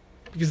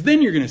 Because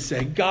then you're going to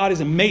say, God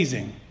is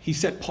amazing. He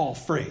set Paul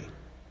free.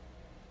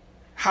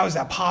 How is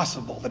that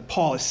possible that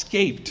Paul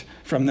escaped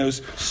from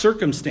those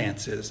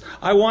circumstances?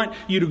 I want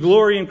you to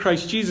glory in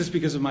Christ Jesus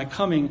because of my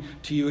coming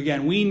to you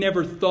again. We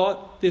never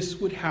thought this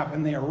would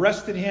happen. They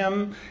arrested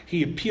him.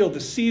 He appealed to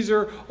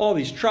Caesar. All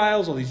these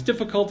trials, all these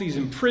difficulties,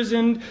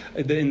 imprisoned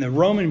in the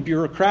Roman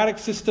bureaucratic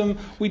system.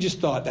 We just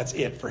thought that's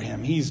it for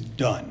him. He's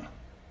done.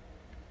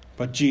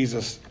 But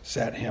Jesus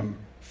set him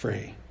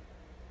free.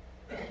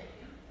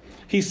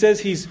 He says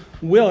he's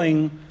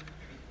willing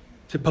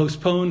to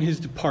postpone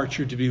his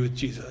departure to be with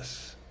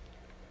Jesus.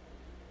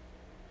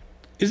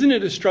 Isn't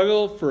it a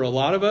struggle for a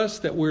lot of us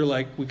that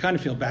we kind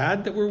of feel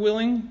bad that we're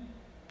willing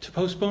to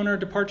postpone our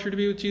departure to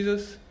be with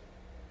Jesus?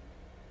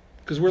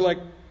 Because we're like,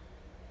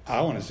 I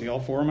want to see all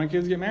 4 of my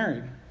kids get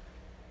married.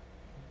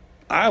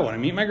 I want to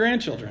meet my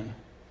grandchildren,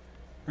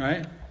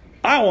 right?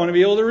 I want to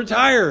be able to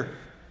retire.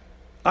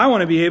 I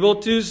want to be able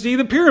to see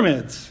the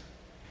pyramids,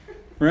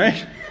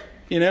 right?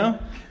 You know,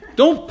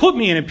 don't put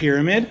me in a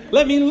pyramid.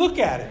 Let me look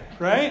at it,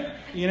 right?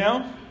 You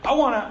know, I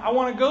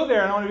want to go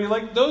there and I want to be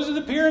like, those are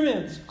the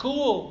pyramids.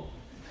 Cool.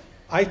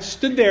 I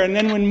stood there, and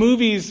then when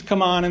movies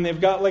come on and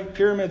they've got like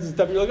pyramids and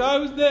stuff, you're like, oh, I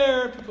was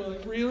there. People are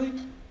like, really?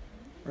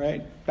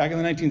 Right? Back in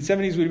the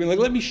 1970s, we'd have been like,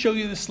 let me show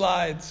you the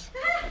slides.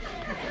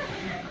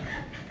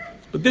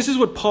 But this is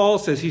what Paul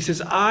says. He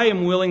says, I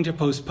am willing to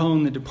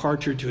postpone the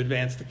departure to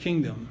advance the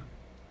kingdom,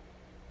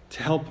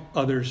 to help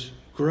others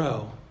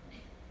grow,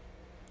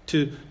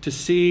 to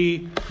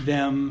see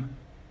them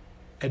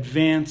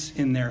advance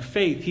in their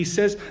faith. He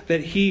says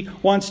that he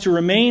wants to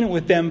remain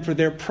with them for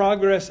their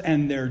progress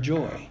and their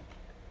joy,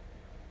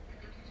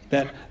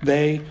 that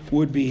they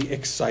would be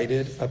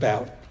excited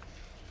about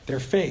their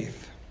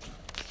faith.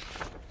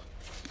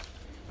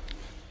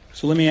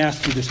 So let me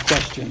ask you this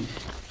question.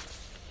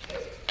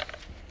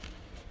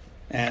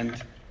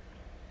 And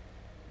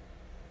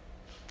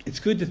it's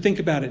good to think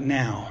about it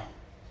now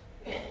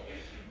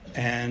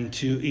and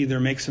to either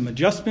make some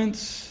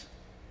adjustments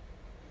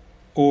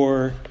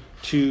or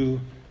to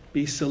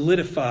be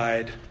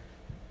solidified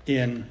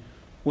in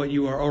what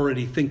you are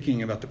already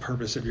thinking about the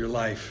purpose of your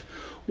life.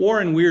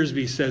 Warren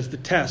Wiersbe says the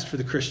test for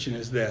the Christian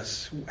is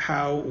this: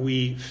 how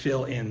we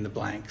fill in the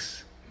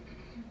blanks.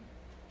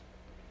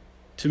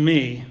 To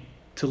me,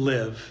 to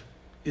live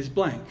is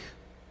blank,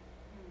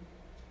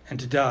 and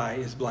to die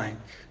is blank.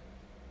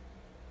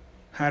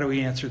 How do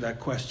we answer that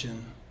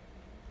question?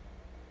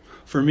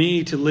 For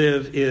me, to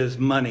live is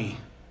money,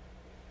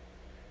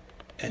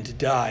 and to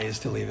die is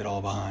to leave it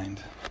all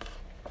behind.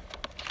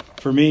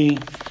 For me,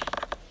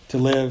 to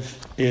live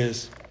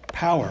is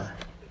power,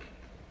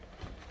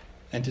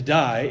 and to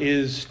die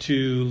is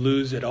to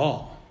lose it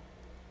all.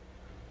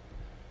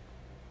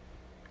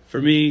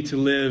 For me, to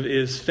live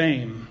is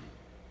fame,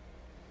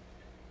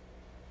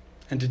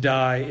 and to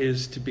die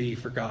is to be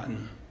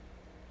forgotten.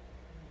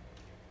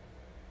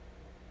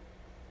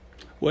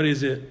 What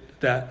is it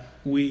that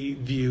we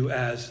view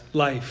as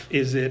life?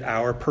 Is it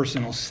our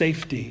personal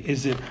safety?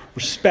 Is it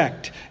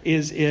respect?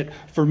 Is it,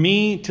 for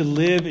me to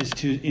live is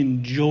to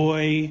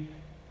enjoy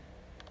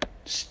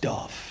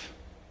stuff?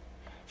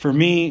 For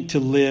me to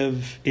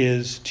live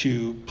is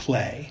to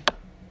play?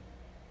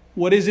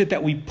 What is it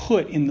that we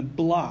put in the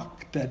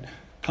block that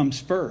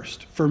comes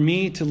first? For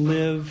me to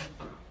live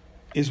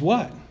is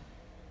what?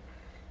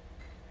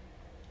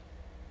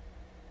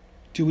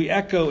 Do we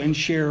echo and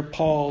share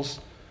Paul's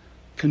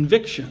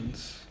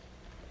convictions?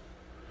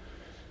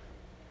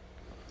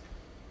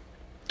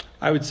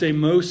 I would say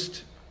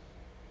most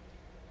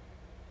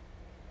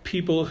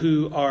people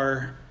who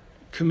are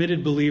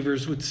committed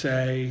believers would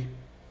say,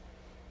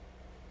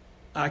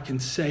 I can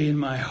say in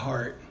my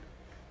heart,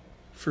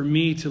 for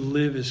me to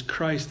live is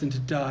Christ and to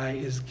die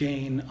is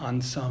gain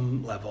on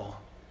some level.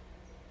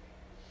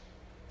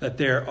 That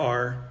there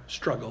are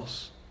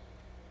struggles,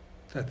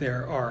 that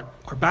there are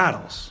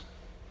battles.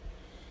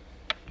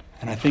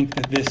 And I think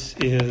that this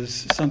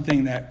is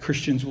something that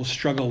Christians will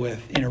struggle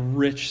with in a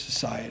rich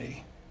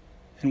society.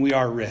 And we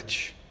are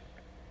rich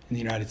in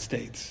the United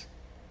States.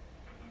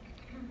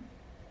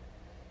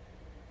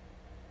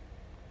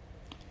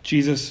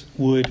 Jesus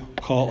would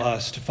call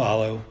us to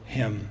follow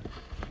him.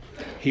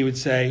 He would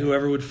say,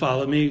 whoever would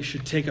follow me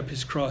should take up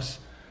his cross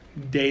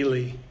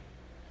daily.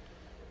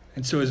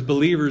 And so as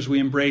believers, we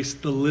embrace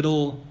the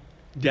little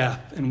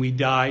death and we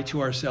die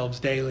to ourselves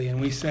daily. And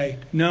we say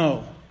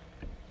no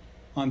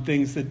on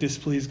things that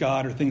displease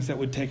God or things that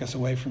would take us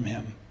away from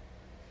him.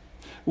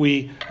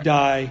 We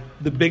die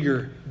the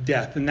bigger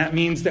death. And that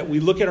means that we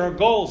look at our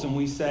goals and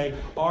we say,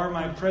 are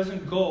my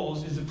present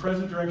goals, is the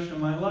present direction of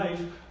my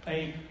life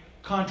a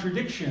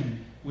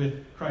contradiction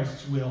with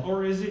Christ's will?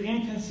 Or is it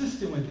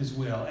inconsistent with his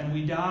will? And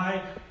we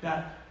die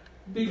that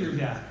bigger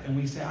death. And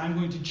we say, I'm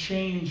going to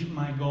change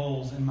my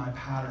goals and my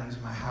patterns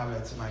and my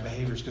habits and my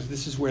behaviors because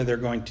this is where they're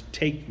going to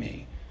take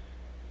me.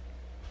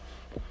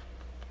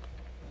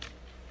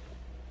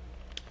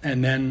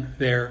 And then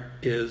there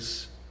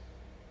is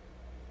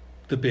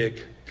the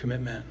big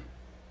commitment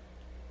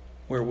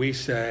where we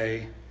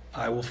say,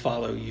 I will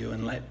follow you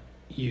and let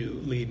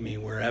you lead me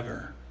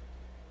wherever.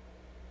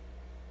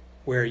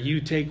 Where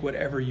you take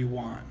whatever you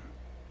want.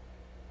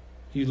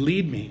 You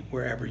lead me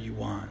wherever you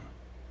want.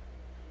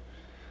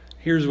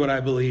 Here's what I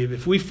believe.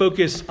 If we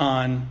focus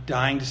on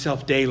dying to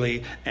self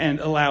daily and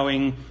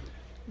allowing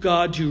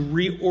God to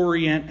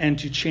reorient and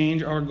to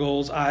change our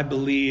goals, I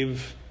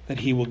believe that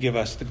he will give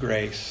us the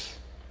grace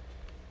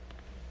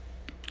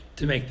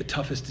to make the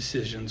toughest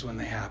decisions when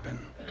they happen.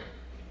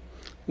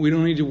 We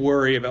don't need to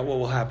worry about what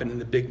will happen in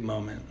the big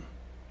moment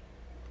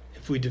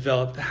if we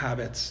develop the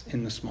habits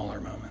in the smaller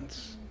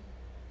moments.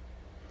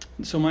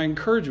 And so my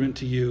encouragement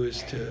to you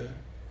is to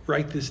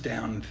write this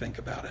down and think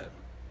about it.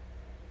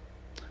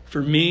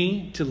 For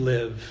me to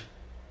live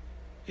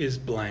is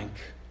blank,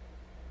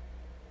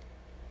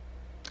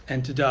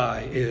 and to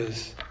die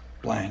is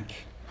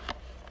blank.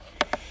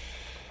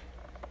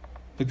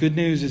 The good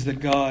news is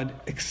that God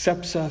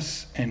accepts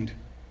us and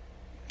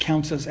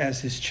counts us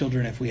as his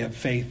children if we have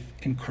faith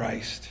in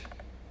Christ,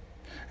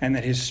 and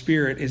that his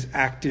Spirit is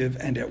active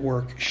and at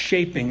work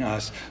shaping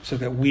us so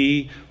that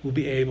we will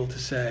be able to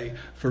say,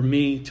 for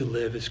me to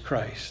live is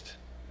Christ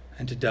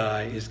and to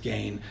die is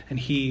gain, and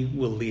he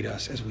will lead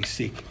us as we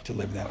seek to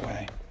live that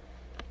way.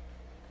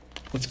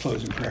 Let's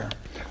close in prayer.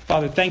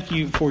 Father, thank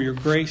you for your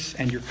grace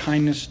and your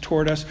kindness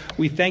toward us.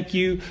 We thank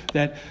you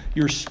that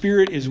your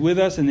Spirit is with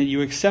us and that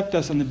you accept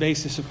us on the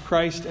basis of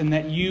Christ and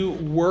that you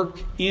work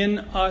in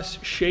us,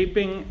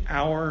 shaping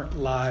our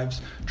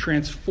lives,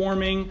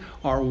 transforming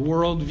our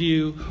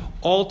worldview,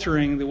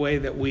 altering the way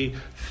that we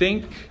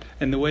think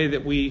and the way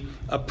that we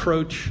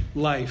approach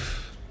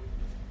life,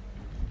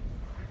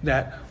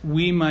 that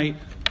we might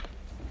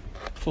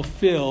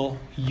fulfill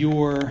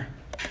your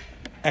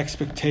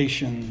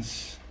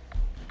expectations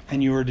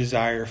and your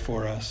desire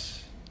for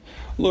us.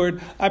 Lord,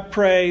 I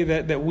pray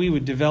that we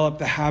would develop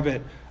the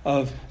habit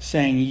of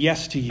saying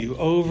yes to you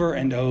over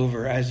and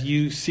over as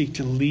you seek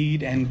to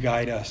lead and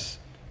guide us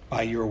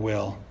by your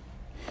will.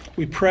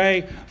 We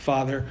pray,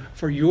 Father,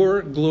 for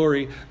your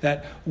glory,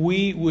 that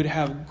we would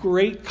have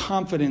great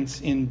confidence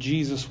in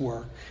Jesus'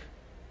 work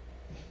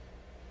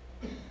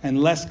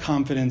and less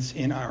confidence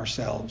in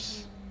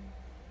ourselves.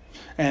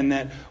 And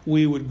that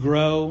we would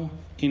grow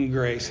in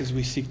grace as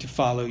we seek to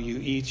follow you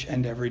each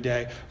and every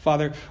day.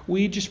 Father,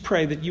 we just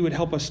pray that you would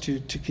help us to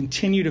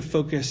continue to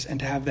focus and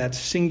to have that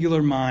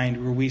singular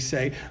mind where we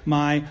say,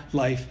 my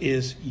life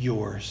is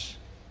yours,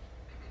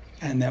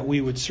 and that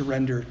we would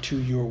surrender to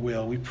your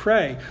will. We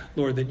pray,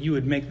 Lord, that you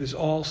would make this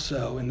all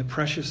so in the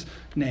precious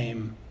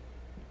name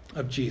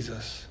of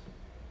Jesus.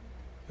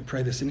 We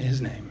pray this in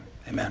his name.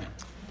 Amen.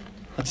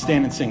 Let's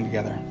stand and sing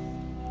together.